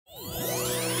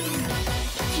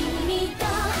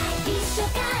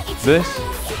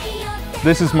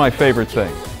This is my favorite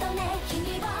thing.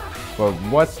 But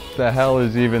what the hell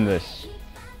is even this?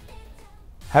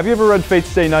 Have you ever read Fate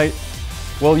Stay Night?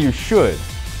 Well, you should,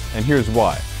 and here's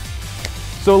why.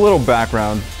 So a little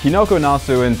background, Kinoko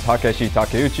Nasu and Takeshi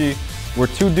Takeuchi were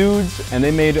two dudes, and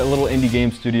they made a little indie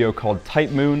game studio called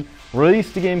Type Moon,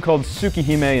 released a game called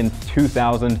Tsukihime in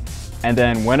 2000, and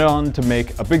then went on to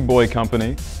make a big boy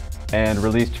company and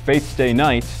released Fate Stay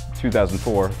Night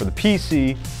 2004 for the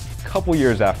PC a couple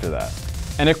years after that.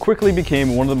 And it quickly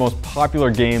became one of the most popular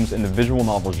games in the visual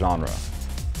novel genre.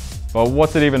 But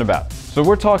what's it even about? So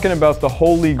we're talking about the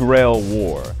Holy Grail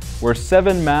War, where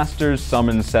 7 masters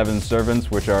summon 7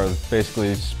 servants, which are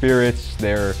basically spirits,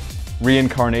 they're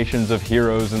reincarnations of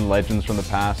heroes and legends from the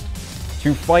past,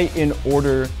 to fight in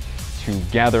order to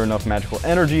gather enough magical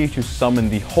energy to summon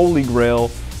the Holy Grail,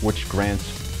 which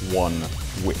grants one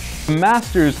wish. The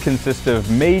masters consist of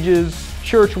mages,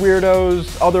 church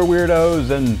weirdos, other weirdos,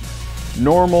 and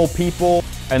normal people,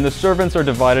 and the servants are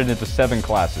divided into 7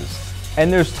 classes.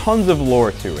 And there's tons of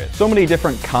lore to it. So many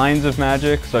different kinds of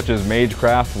magic, such as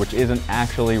magecraft, which isn't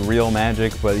actually real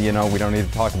magic, but you know, we don't need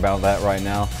to talk about that right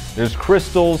now. There's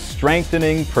crystals,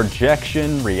 strengthening,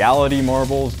 projection, reality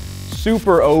marbles,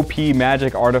 super OP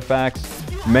magic artifacts,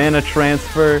 mana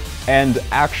transfer, and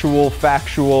actual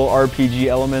factual RPG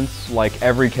elements, like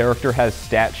every character has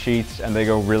stat sheets and they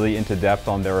go really into depth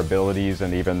on their abilities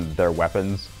and even their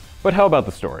weapons. But how about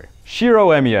the story? Shiro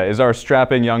Emiya is our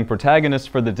strapping young protagonist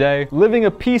for the day, living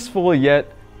a peaceful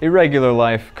yet irregular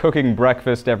life, cooking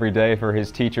breakfast every day for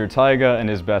his teacher Taiga and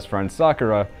his best friend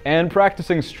Sakura, and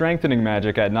practicing strengthening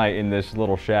magic at night in this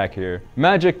little shack here.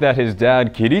 Magic that his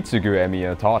dad Kiritsugu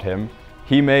Emiya taught him.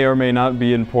 He may or may not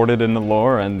be imported in the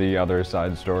lore and the other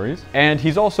side stories. And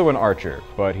he's also an archer,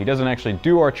 but he doesn't actually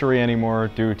do archery anymore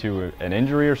due to an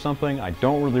injury or something. I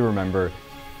don't really remember.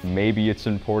 Maybe it's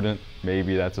important.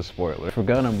 Maybe that's a spoiler. I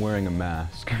forgot I'm wearing a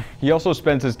mask. He also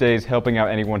spends his days helping out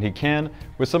anyone he can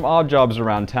with some odd jobs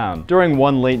around town. During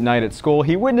one late night at school,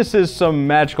 he witnesses some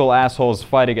magical assholes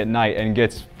fighting at night and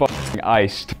gets fucking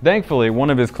iced. Thankfully, one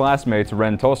of his classmates,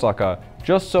 Ren Tosaka,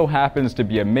 just so happens to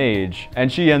be a mage,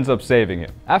 and she ends up saving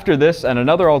him. After this and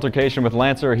another altercation with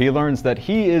Lancer, he learns that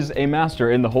he is a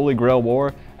master in the Holy Grail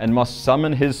War and must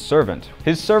summon his servant.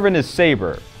 His servant is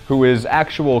Saber, who is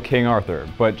actual King Arthur,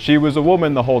 but she was a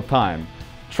woman the whole time.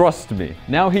 Trust me.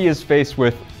 Now he is faced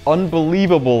with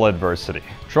unbelievable adversity,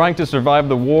 trying to survive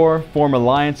the war, form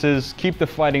alliances, keep the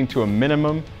fighting to a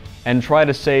minimum, and try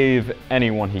to save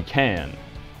anyone he can,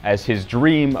 as his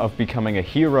dream of becoming a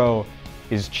hero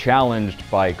is challenged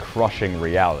by crushing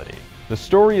reality. The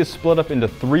story is split up into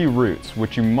 3 routes,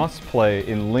 which you must play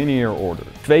in linear order: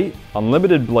 Fate,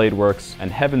 Unlimited Blade Works, and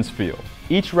Heaven's Feel.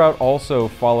 Each route also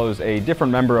follows a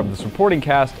different member of the supporting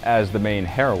cast as the main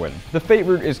heroine. The Fate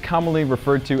route is commonly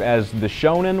referred to as the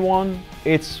shonen one.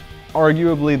 It's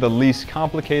arguably the least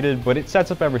complicated, but it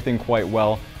sets up everything quite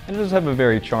well, and it does have a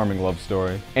very charming love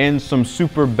story, and some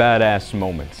super badass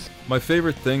moments. My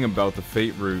favorite thing about the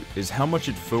Fate route is how much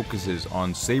it focuses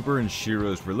on Saber and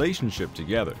Shiro's relationship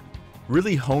together,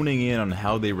 really honing in on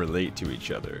how they relate to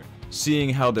each other, seeing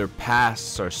how their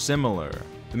pasts are similar,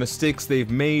 the mistakes they've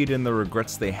made and the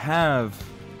regrets they have,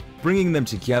 bringing them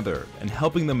together and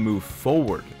helping them move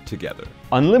forward together.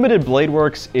 Unlimited Blade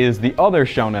Works is the other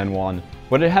shonen one,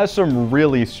 but it has some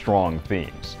really strong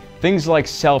themes. Things like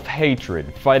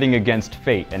self-hatred, fighting against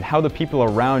fate, and how the people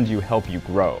around you help you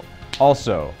grow.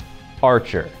 Also,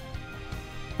 Archer.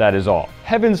 That is all.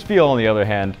 Heaven's Feel, on the other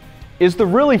hand, is the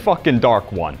really fucking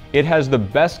dark one. It has the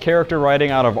best character writing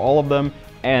out of all of them,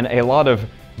 and a lot of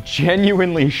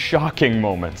genuinely shocking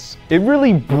moments. It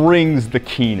really brings the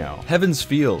kino. Heaven's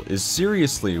Feel is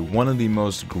seriously one of the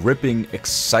most gripping,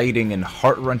 exciting, and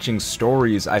heart-wrenching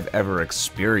stories I've ever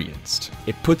experienced.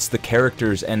 It puts the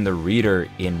characters and the reader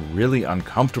in really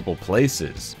uncomfortable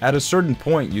places. At a certain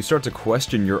point, you start to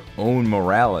question your own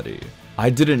morality. I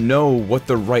didn't know what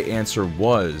the right answer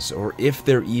was, or if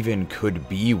there even could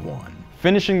be one.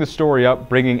 Finishing the story up,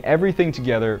 bringing everything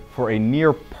together for a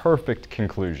near-perfect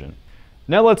conclusion.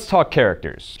 Now let's talk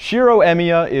characters. Shiro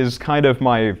Emiya is kind of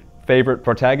my favorite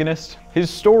protagonist. His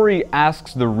story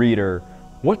asks the reader,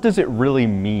 what does it really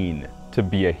mean to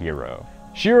be a hero?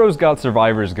 Shiro's got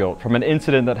survivor's guilt from an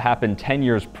incident that happened 10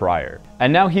 years prior,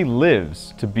 and now he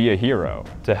lives to be a hero,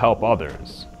 to help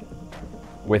others,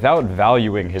 without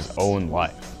valuing his own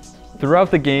life.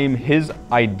 Throughout the game, his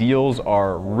ideals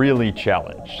are really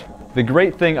challenged. The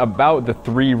great thing about the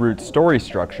 3-route story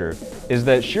structure is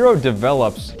that Shiro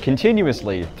develops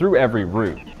continuously through every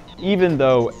route, even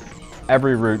though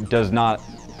every route does not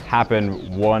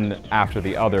happen one after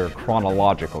the other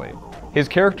chronologically. His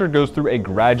character goes through a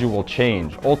gradual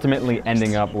change, ultimately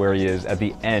ending up where he is at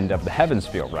the end of the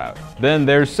Heavensfield route. Then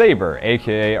there's Saber,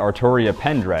 aka Arturia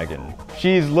Pendragon.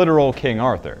 She's literal King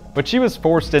Arthur, but she was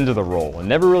forced into the role and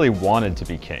never really wanted to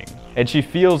be king, and she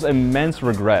feels immense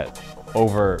regret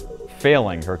over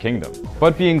failing her kingdom.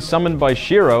 But being summoned by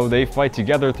Shiro, they fight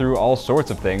together through all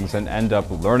sorts of things and end up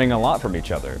learning a lot from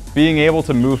each other, being able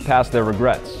to move past their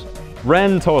regrets.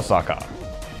 Ren Tosaka,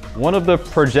 one of the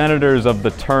progenitors of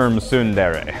the term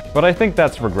tsundere, but I think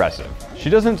that's regressive. She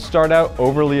doesn't start out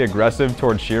overly aggressive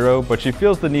towards Shiro, but she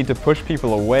feels the need to push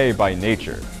people away by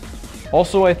nature.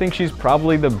 Also, I think she's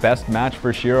probably the best match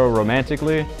for Shiro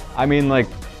romantically. I mean, like,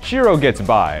 Shiro gets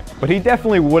by, but he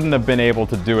definitely wouldn't have been able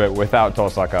to do it without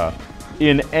Tosaka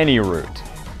in any route.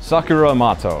 Sakura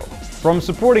Mato. From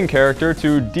supporting character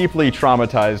to deeply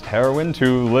traumatized heroine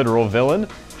to literal villain,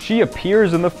 she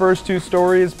appears in the first two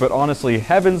stories, but honestly,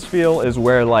 Heavensfield is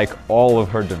where like all of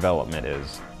her development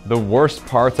is. The worst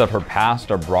parts of her past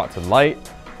are brought to light,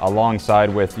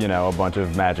 alongside with, you know, a bunch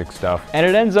of magic stuff, and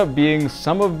it ends up being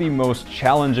some of the most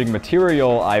challenging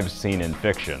material I've seen in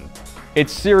fiction. It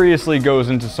seriously goes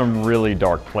into some really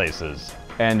dark places,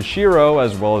 and Shiro,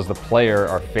 as well as the player,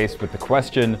 are faced with the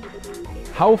question,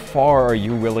 how far are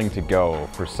you willing to go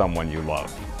for someone you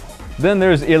love? Then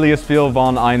there's Iliasfeel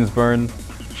von Einsburn.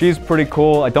 She's pretty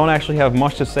cool. I don't actually have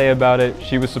much to say about it.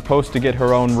 She was supposed to get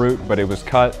her own route, but it was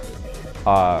cut.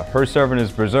 Her servant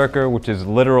is Berserker, which is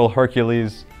literal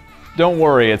Hercules. Don't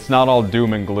worry, it's not all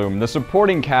doom and gloom. The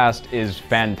supporting cast is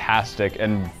fantastic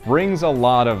and brings a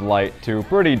lot of light to a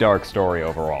pretty dark story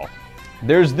overall.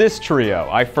 There's this trio.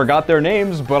 I forgot their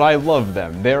names, but I love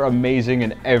them. They're amazing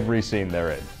in every scene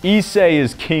they're in. Issei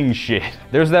is king shit.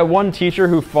 There's that one teacher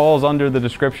who falls under the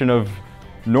description of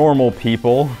normal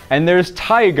people. And there's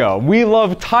Taiga. We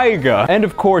love Taiga. And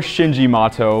of course, Shinji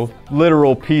Mato,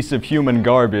 literal piece of human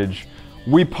garbage.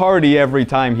 We party every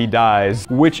time he dies,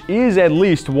 which is at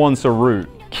least once a route.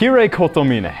 Kirei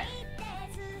Kotomine.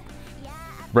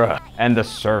 Bruh. And the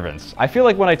servants. I feel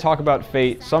like when I talk about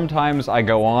Fate, sometimes I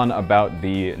go on about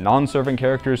the non-servant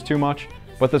characters too much,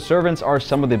 but the servants are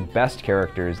some of the best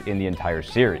characters in the entire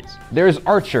series. There's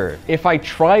Archer. If I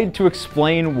tried to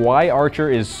explain why Archer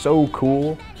is so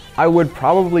cool, I would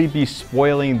probably be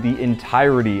spoiling the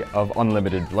entirety of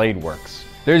Unlimited Blade Works.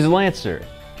 There's Lancer.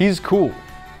 He's cool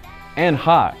and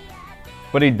hot,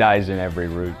 but he dies in every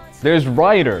route. There's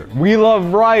Ryder. We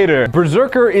love Ryder.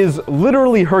 Berserker is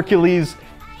literally Hercules.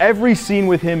 Every scene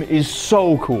with him is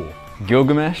so cool.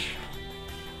 Gilgamesh?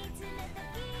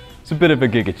 It's a bit of a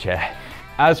Giga Chat.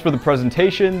 As for the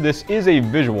presentation, this is a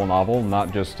visual novel,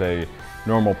 not just a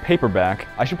normal paperback.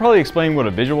 I should probably explain what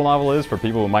a visual novel is for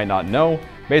people who might not know.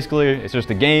 Basically, it's just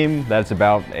a game that's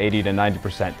about 80 to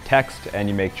 90% text, and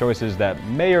you make choices that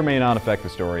may or may not affect the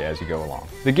story as you go along.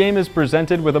 The game is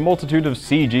presented with a multitude of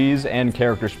CGs and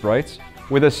character sprites,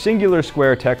 with a singular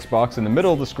square text box in the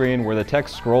middle of the screen where the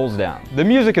text scrolls down. The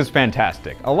music is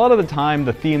fantastic. A lot of the time,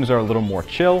 the themes are a little more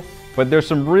chill, but there's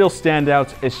some real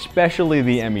standouts, especially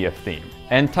the Emiya theme.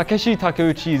 And Takeshi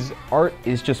Takeuchi's art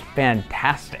is just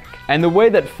fantastic. And the way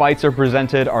that fights are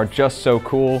presented are just so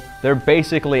cool. They're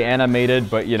basically animated,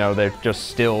 but you know, they're just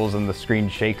stills and the screen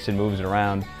shakes and moves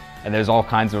around, and there's all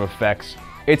kinds of effects.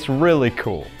 It's really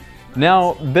cool.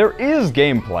 Now, there is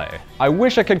gameplay. I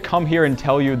wish I could come here and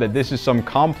tell you that this is some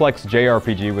complex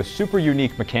JRPG with super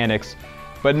unique mechanics,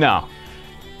 but no,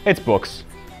 it's books.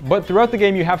 But throughout the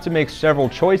game you have to make several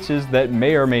choices that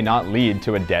may or may not lead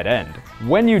to a dead end.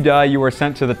 When you die, you are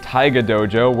sent to the Taiga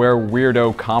Dojo, where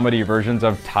weirdo comedy versions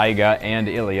of Taiga and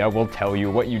Ilya will tell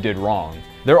you what you did wrong.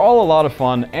 They're all a lot of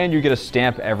fun, and you get a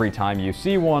stamp every time you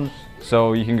see one,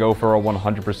 so you can go for a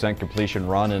 100% completion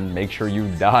run and make sure you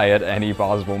die at any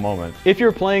possible moment. If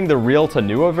you're playing the real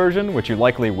Tanua version, which you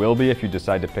likely will be if you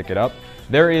decide to pick it up,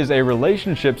 there is a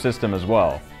relationship system as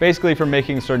well. Basically, for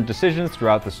making certain decisions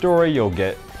throughout the story, you'll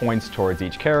get points towards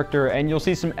each character, and you'll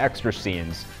see some extra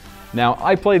scenes. Now,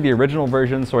 I played the original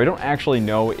version, so I don't actually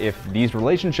know if these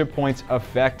relationship points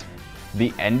affect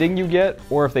the ending you get,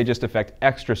 or if they just affect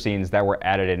extra scenes that were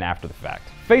added in after the fact.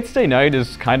 Fate Stay Night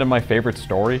is kind of my favorite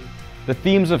story. The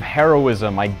themes of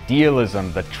heroism,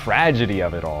 idealism, the tragedy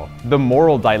of it all, the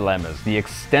moral dilemmas, the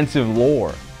extensive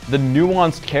lore, the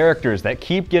nuanced characters that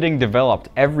keep getting developed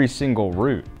every single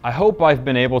route. I hope I've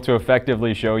been able to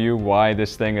effectively show you why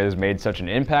this thing has made such an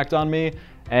impact on me,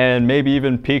 and maybe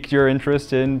even piqued your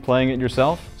interest in playing it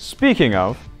yourself? Speaking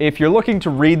of, if you're looking to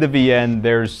read the VN,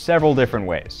 there's several different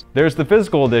ways. There's the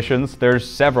physical editions, there's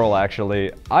several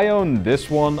actually. I own this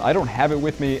one, I don't have it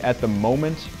with me at the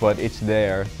moment, but it's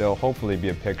there. There'll hopefully be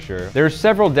a picture. There's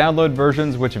several download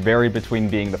versions which vary between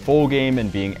being the full game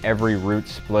and being every route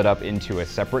split up into a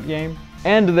separate game.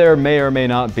 And there may or may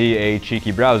not be a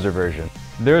cheeky browser version.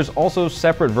 There's also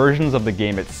separate versions of the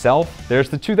game itself. There's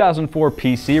the 2004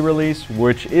 PC release,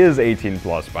 which is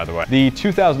 18+, by the way. The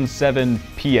 2007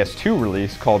 PS2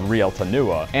 release called Realta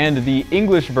Nua, and the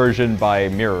English version by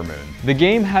Mirror Moon. The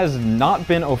game has not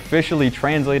been officially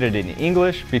translated in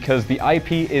English because the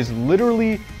IP is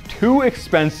literally too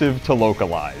expensive to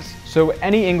localize. So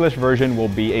any English version will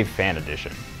be a fan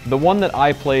edition. The one that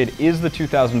I played is the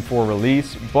 2004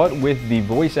 release, but with the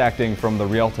voice acting from the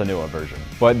Realta Nua version.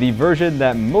 But the version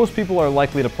that most people are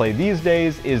likely to play these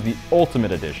days is the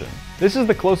Ultimate Edition. This is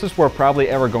the closest we're probably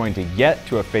ever going to get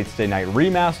to a Fate Stay Night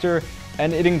remaster,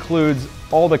 and it includes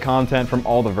all the content from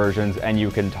all the versions, and you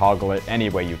can toggle it any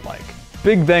way you'd like.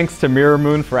 Big thanks to Mirror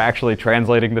Moon for actually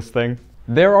translating this thing.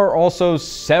 There are also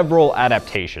several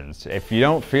adaptations, if you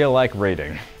don't feel like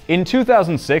reading. In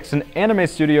 2006, an anime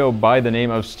studio by the name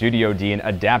of Studio Dean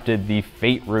adapted the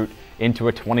Fate route into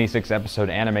a 26-episode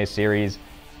anime series,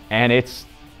 and it's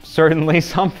certainly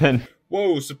something.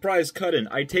 Whoa, surprise cut-in.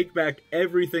 I take back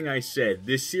everything I said.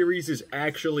 This series is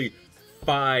actually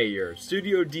fire.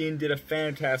 Studio Dean did a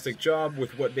fantastic job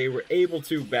with what they were able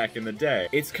to back in the day.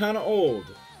 It's kinda old.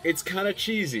 It's kinda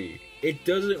cheesy. It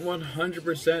doesn't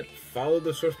 100% follow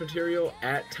the source material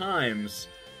at times,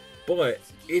 but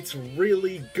it's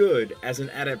really good as an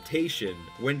adaptation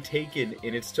when taken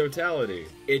in its totality.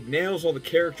 It nails all the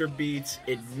character beats,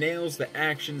 it nails the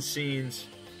action scenes,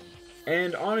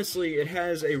 and honestly, it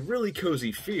has a really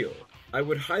cozy feel. I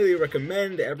would highly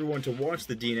recommend everyone to watch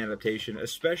the Dean adaptation,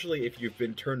 especially if you've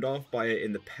been turned off by it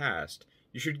in the past.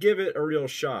 You should give it a real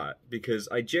shot, because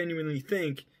I genuinely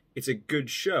think it's a good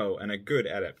show and a good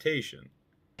adaptation.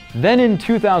 Then in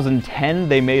 2010,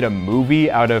 they made a movie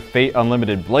out of Fate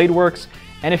Unlimited Blade Works,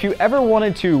 and if you ever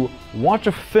wanted to watch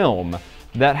a film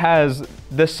that has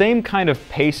the same kind of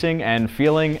pacing and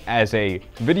feeling as a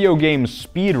video game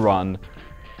speedrun,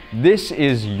 this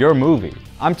is your movie.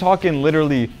 I'm talking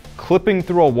literally clipping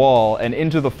through a wall and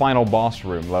into the final boss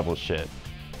room level shit.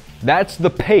 That's the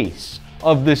pace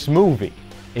of this movie.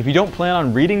 If you don't plan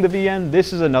on reading the VN,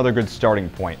 this is another good starting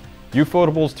point.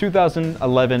 Ufotable's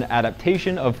 2011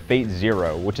 adaptation of Fate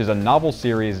Zero, which is a novel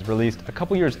series released a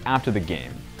couple years after the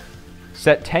game.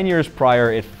 Set 10 years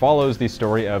prior, it follows the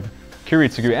story of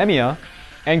Kiritsugu Emiya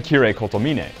and Kirei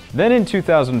Kotomine. Then in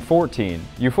 2014,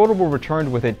 Ufotable returned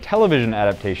with a television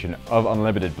adaptation of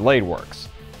Unlimited Blade Works.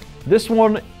 This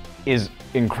one is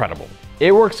incredible.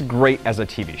 It works great as a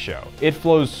TV show. It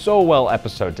flows so well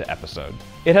episode to episode.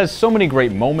 It has so many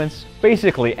great moments,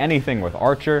 basically anything with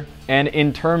Archer, and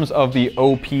in terms of the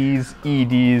OPs,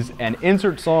 EDs, and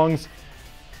insert songs,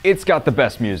 it's got the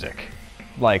best music.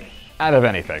 Like, out of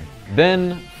anything.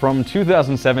 Then, from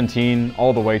 2017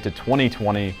 all the way to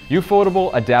 2020,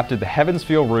 Ufotable adapted the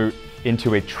Heavensfeel route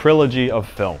into a trilogy of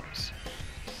films.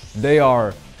 They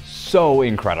are so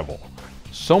incredible.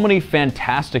 So many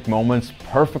fantastic moments,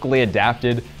 perfectly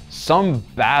adapted, some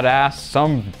badass,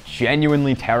 some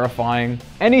genuinely terrifying.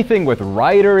 Anything with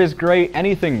Ryder is great,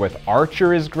 anything with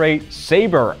Archer is great,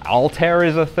 Saber Altair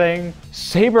is a thing.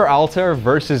 Saber Altair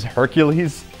versus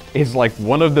Hercules is like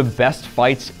one of the best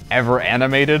fights ever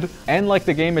animated, and like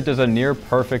the game, it does a near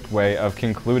perfect way of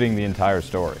concluding the entire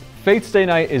story. Fate Stay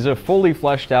Night is a fully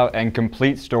fleshed out and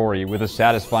complete story with a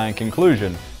satisfying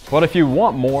conclusion, but if you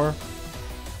want more,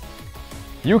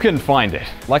 you can find it.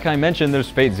 Like I mentioned,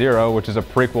 there's Fate Zero, which is a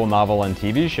prequel novel and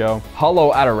TV show,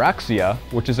 Hollow Ataraxia,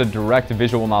 which is a direct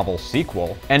visual novel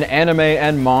sequel, an anime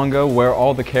and manga where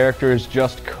all the characters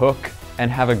just cook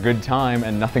and have a good time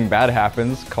and nothing bad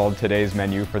happens, called Today's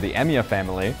Menu for the Emiya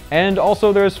family. And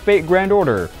also there's Fate Grand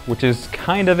Order, which is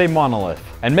kind of a monolith.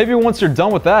 And maybe once you're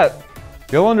done with that,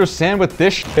 you'll understand what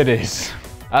this shit is.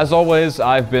 As always,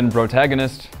 I've been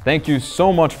Protagonist. Thank you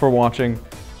so much for watching.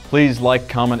 Please like,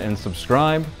 comment, and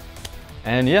subscribe.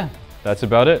 And yeah, that's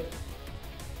about it.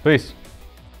 Peace.